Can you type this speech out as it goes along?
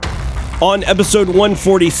On episode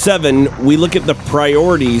 147, we look at the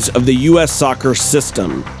priorities of the U.S. soccer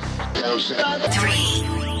system. 3, 2,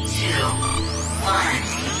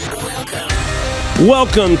 1.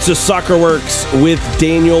 Welcome to Soccer Works with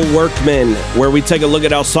Daniel Workman, where we take a look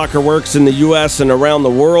at how soccer works in the U.S. and around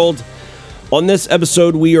the world. On this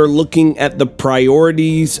episode, we are looking at the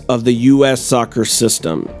priorities of the U.S. soccer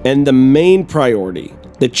system. And the main priority,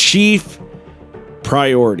 the chief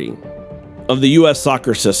priority of the U.S.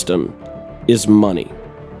 soccer system is money.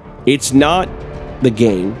 It's not the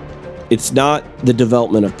game. It's not the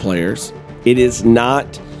development of players. It is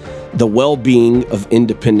not the well-being of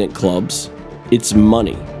independent clubs. It's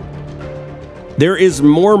money. There is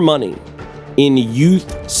more money in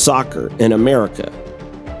youth soccer in America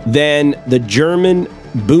than the German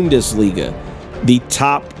Bundesliga, the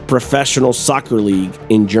top professional soccer league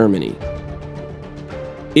in Germany.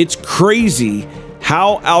 It's crazy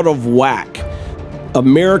how out of whack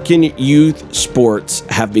American youth sports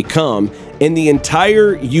have become, and the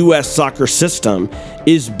entire U.S. soccer system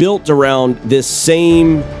is built around this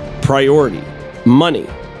same priority: money.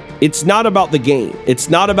 It's not about the game. It's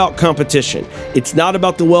not about competition. It's not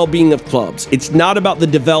about the well-being of clubs. It's not about the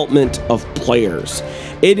development of players.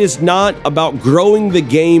 It is not about growing the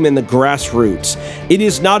game in the grassroots. It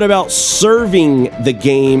is not about serving the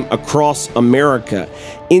game across America.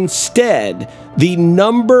 Instead, the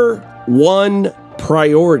number one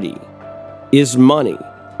priority is money.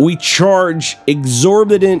 We charge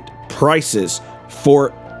exorbitant prices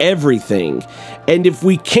for everything. And if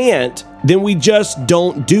we can't, then we just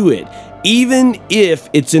don't do it, even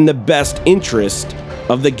if it's in the best interest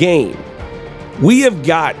of the game. We have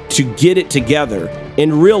got to get it together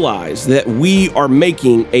and realize that we are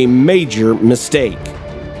making a major mistake.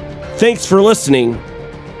 Thanks for listening.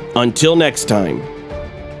 Until next time.